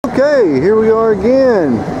Okay, here we are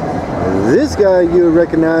again. This guy you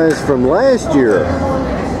recognize from last year.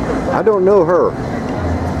 I don't know her.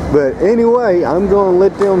 But anyway, I'm going to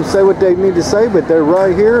let them say what they need to say, but they're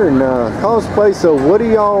right here in cosplay. So what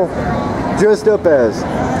are y'all dressed up as?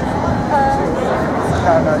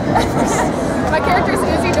 My character is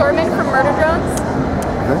Uzi Dorman from Murder Drones.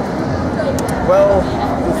 Well,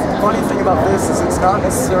 the funny thing about this is it's not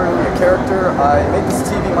necessarily a character. I made this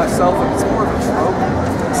TV myself, and it's more of a trope.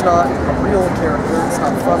 It's not a real character. It's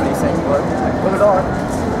not from anything, but I put it on.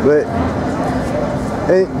 But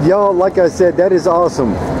y'all, like I said, that is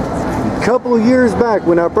awesome. A couple of years back,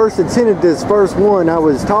 when I first attended this first one, I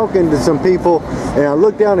was talking to some people, and I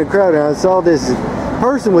looked down the crowd, and I saw this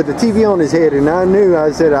person with the TV on his head, and I knew,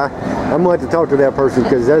 I said, I'm going to have to talk to that person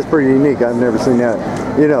because that's pretty unique. I've never seen that,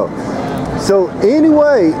 you know. So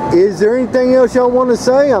anyway, is there anything else y'all want to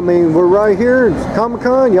say? I mean, we're right here at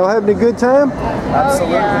Comic-Con. Y'all having a good time?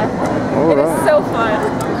 Absolutely. Oh, yeah. All it right. is so fun.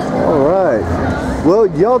 All right. Well,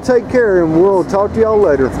 y'all take care, and we'll talk to y'all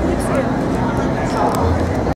later.